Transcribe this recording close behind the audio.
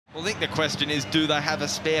I think the question is, do they have a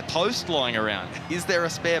spare post lying around? Is there a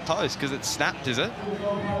spare post? Because it's snapped, is it?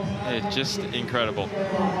 Yeah, just incredible.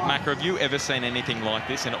 Macca, have you ever seen anything like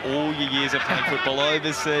this in all your years of playing football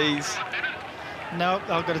overseas? No,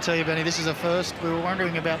 I've got to tell you, Benny, this is a first. We were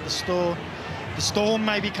wondering about the storm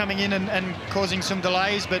maybe coming in and causing some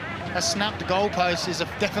delays, but a snapped goalpost is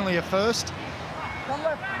definitely a first.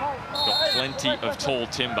 Got plenty of tall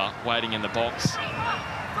timber waiting in the box.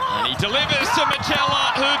 And he delivers to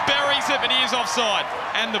Michela, who buries it, but he is offside.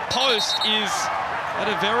 And the post is at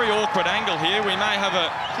a very awkward angle here. We may have a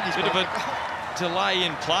bit of a delay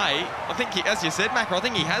in play. I think, as you said, Macca, I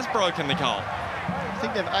think he has broken the goal. I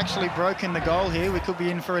think they've actually broken the goal here. We could be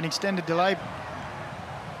in for an extended delay.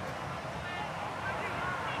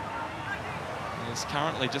 It's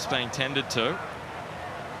currently just being tended to.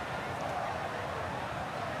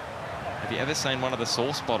 Have you ever seen one of the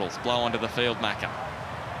sauce bottles blow onto the field, Macca,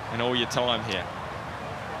 in all your time here?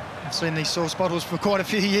 I've seen these sauce bottles for quite a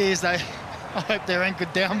few years. I hope they're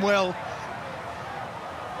anchored down well.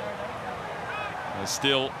 And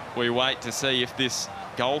still, we wait to see if this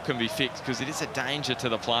goal can be fixed, because it is a danger to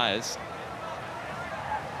the players.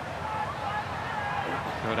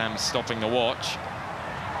 Gordam stopping the watch.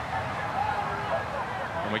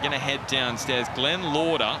 And we're going to head downstairs. Glenn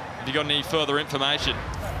Lauder, have you got any further information?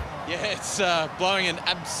 Yeah, it's blowing an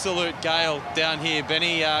absolute gale down here,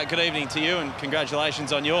 Benny. Good evening to you, and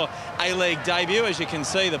congratulations on your A-League debut. As you can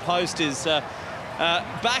see, the post is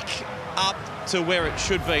back up to where it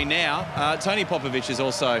should be now. Tony Popovic is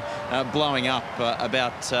also blowing up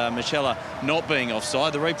about Michela not being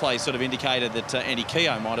offside. The replay sort of indicated that Andy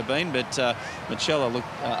Keogh might have been, but Michela looked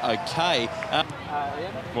okay.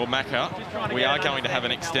 Well, Macca, we are going to have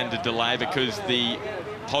an extended delay because the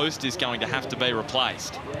post is going to have to be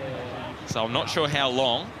replaced. So I'm not sure how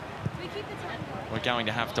long we're going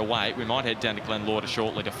to have to wait. We might head down to Glenn Lauder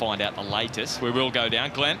shortly to find out the latest. We will go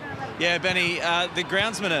down. Glenn? Yeah, Benny, the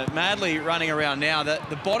groundsmen are madly running around now.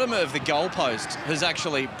 The bottom of the goalpost has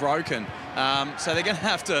actually broken. So they're going to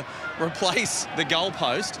have to replace the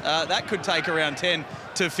goalpost. That could take around 10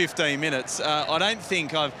 to 15 minutes. I don't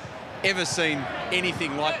think I've ever seen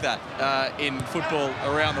anything like that in football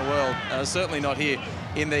around the world. Certainly not here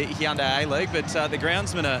in the Hyundai A-League, but the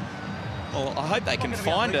groundsmen are, well, I hope they can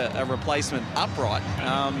find a replacement upright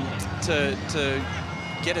to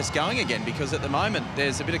get us going again, because at the moment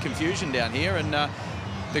there's a bit of confusion down here, and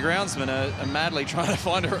the groundsmen are madly trying to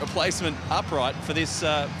find a replacement upright for this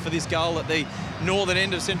goal at the northern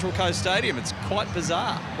end of Central Coast Stadium. It's quite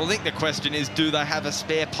bizarre. Well, I think the question is, do they have a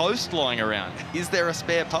spare post lying around? Is there a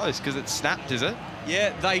spare post? Because it's snapped, is it?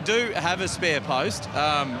 Yeah, they do have a spare post,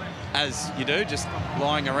 as you do, just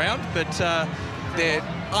lying around, but they're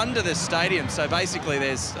under the stadium, so basically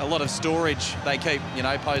there's a lot of storage. They keep, you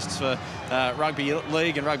know, posts for rugby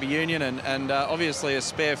league and rugby union, and obviously a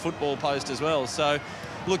spare football post as well. So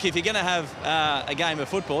look, if you're going to have a game of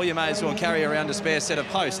football, you may as well carry around a spare set of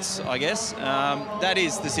posts, I guess. That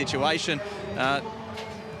is the situation.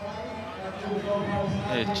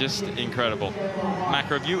 Yeah, just incredible.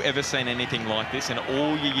 Macca, have you ever seen anything like this in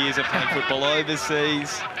all your years of playing football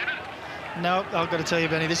overseas? No, I've got to tell you,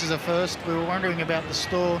 Benny, this is a first. We were wondering about the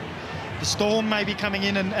storm maybe coming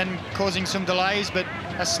in and causing some delays, but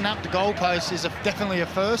a snapped goalpost is definitely a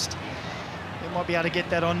first. We might be able to get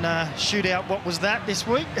that on Shootout What Was That this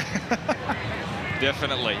week.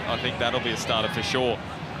 Definitely. I think that'll be a starter for sure.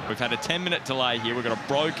 We've had a 10-minute delay here. We've got a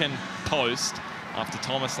broken post after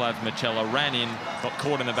Tomislav Michela ran in, got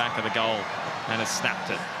caught in the back of the goal and has snapped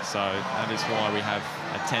it. So that is why we have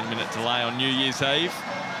a 10-minute delay on New Year's Eve.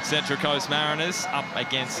 Central Coast Mariners up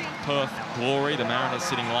against Perth Glory. The Mariners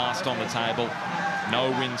sitting last on the table. No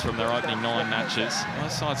wins from their opening 9 matches.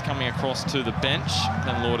 Both sides coming across to the bench.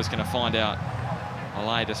 Glenn Lauder's going to find out the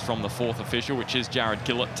latest from the 4th official, which is Jared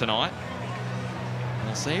Gillett tonight. And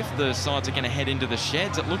we'll see if the sides are going to head into the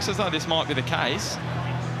sheds. It looks as though this might be the case.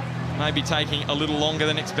 Maybe taking a little longer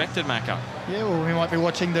than expected, Macca. Yeah, well, we might be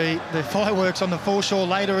watching the fireworks on the foreshore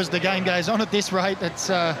later as the game goes on at this rate. It's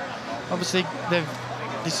obviously they've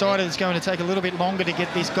decided it's going to take a little bit longer to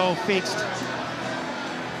get this goal fixed.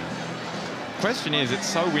 Question is, it's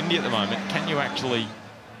so windy at the moment. Can you actually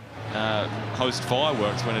host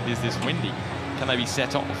fireworks when it is this windy? Can they be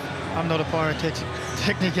set off? I'm not a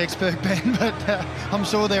pyrotechnic expert, Ben, but I'm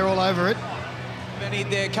sure they're all over it. Benny,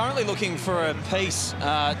 they're currently looking for a piece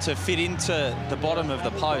to fit into the bottom of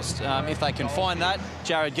the post. If they can find that,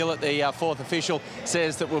 Jared Gillett, the 4th official,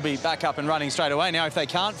 says that we'll be back up and running straight away. Now, if they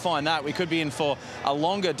can't find that, we could be in for a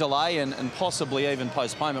longer delay and possibly even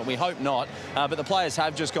postponement. We hope not. But the players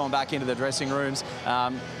have just gone back into the dressing rooms.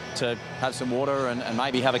 to have some water and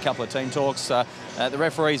maybe have a couple of team talks. The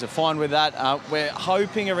referees are fine with that. We're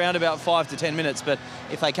hoping around about 5 to 10 minutes, but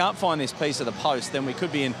if they can't find this piece of the post, then we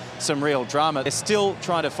could be in some real drama. They're still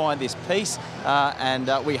trying to find this piece, and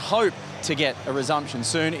we hope to get a resumption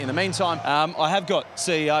soon. In the meantime, I have got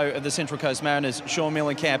CEO of the Central Coast Mariners, Sean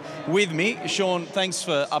Millenkamp, with me. Sean, thanks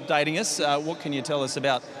for updating us. What can you tell us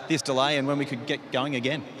about this delay and when we could get going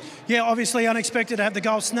again? Yeah, obviously unexpected to have the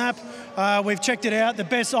goal snap. We've checked it out. The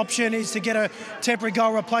best option is to get a temporary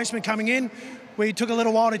goal replacement coming in. We took a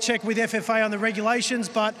little while to check with FFA on the regulations,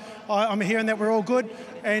 but I'm hearing that we're all good,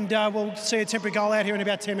 and we'll see a temporary goal out here in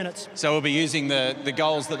about 10 minutes. So we'll be using the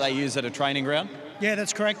goals that they use at a training ground? Yeah,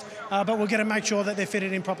 that's correct, but we're going to make sure that they're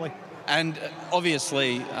fitted in properly. And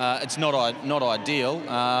obviously, it's not ideal.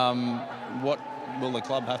 What will the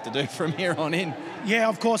club have to do from here on in? Yeah,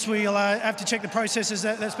 of course, we'll have to check the processes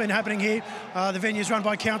that's been happening here. The venue's run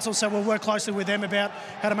by council, so we'll work closely with them about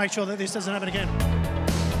how to make sure that this doesn't happen again.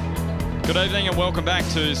 Good evening and welcome back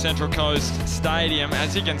to Central Coast Stadium.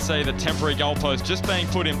 As you can see, the temporary goalpost just being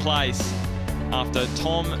put in place after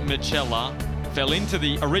Tom Michella fell into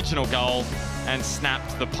the original goal and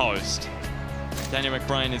snapped the post. Daniel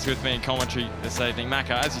McBrain is with me in commentary this evening.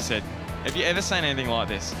 Macca, as you said, have you ever seen anything like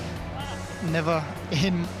this? Never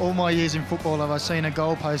in all my years in football have I seen a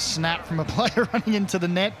goalpost snap from a player running into the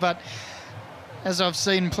net, but as I've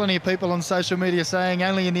seen plenty of people on social media saying,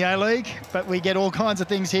 only in the A-League, but we get all kinds of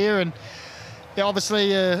things here, and yeah,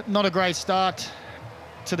 obviously not a great start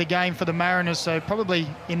to the game for the Mariners, so probably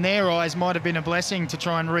in their eyes might have been a blessing to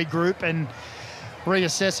try and regroup and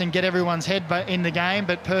reassess and get everyone's head in the game,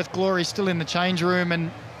 but Perth Glory still in the change room, and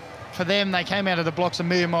for them, they came out of the blocks a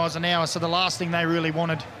million miles an hour, so the last thing they really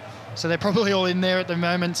wanted. So they're probably all in there at the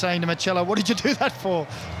moment saying to Michella, what did you do that for?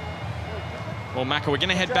 Well, Macca, we're going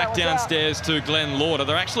to head back downstairs to Glenn Lauder.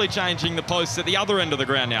 They're actually changing the posts at the other end of the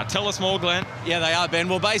ground now. Tell us more, Glenn. Yeah, they are, Ben.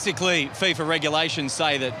 Well, basically, FIFA regulations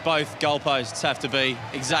say that both goalposts have to be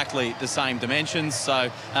exactly the same dimensions. So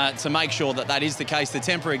to make sure that that is the case, the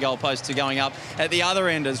temporary goalposts are going up at the other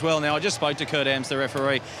end as well. Now, I just spoke to Kurt Ems, the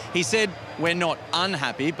referee. He said, we're not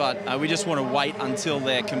unhappy, but we just want to wait until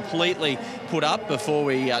they're completely put up before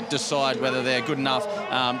we decide whether they're good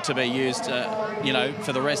enough to be used,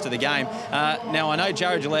 for the rest of the game. Now, I know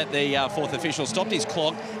Jared Gillette, the fourth official, stopped his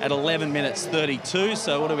clock at 11 minutes 32.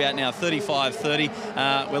 So what are we at now?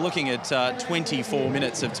 35:30. We're looking at 24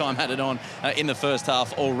 minutes of time added on in the first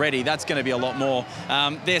half already. That's going to be a lot more.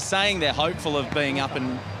 They're saying they're hopeful of being up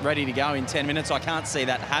and ready to go in 10 minutes. I can't see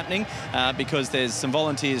that happening because there's some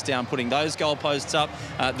volunteers down putting those goalposts up.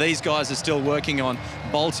 These guys are still working on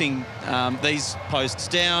bolting these posts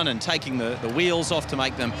down and taking the wheels off to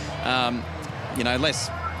make them,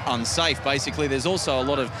 less unsafe. Basically, there's also a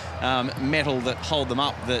lot of metal that hold them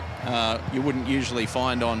up that you wouldn't usually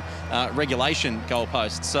find on regulation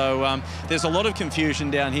goalposts. So there's a lot of confusion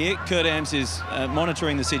down here. Kurt Ems is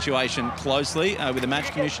monitoring the situation closely with the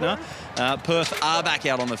match commissioner. Perth are back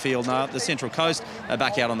out on the field now. The Central Coast are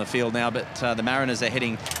back out on the field now, but the Mariners are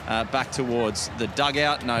heading back towards the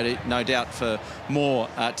dugout, no doubt for more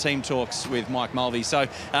team talks with Mike Mulvey. So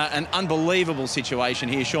an unbelievable situation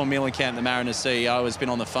here. Sean Millenkamp, the Mariners CEO, has been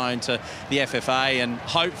on the phone to the FFA, and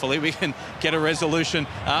hopefully we can get a resolution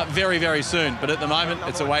very, very soon. But at the moment,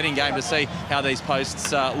 it's a waiting game to see how these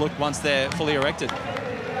posts look once they're fully erected.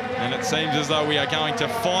 And it seems as though we are going to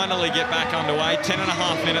finally get back underway.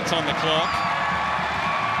 10.5 minutes on the clock.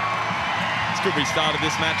 It's good we started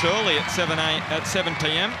this match early at 7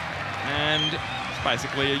 p.m. And it's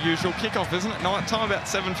basically a usual kickoff, isn't it? Night time, about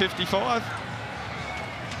 7:55.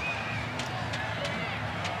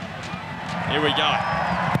 Here we go.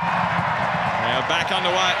 We are back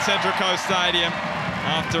underway at Central Coast Stadium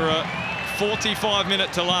after a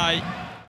 45-minute delay.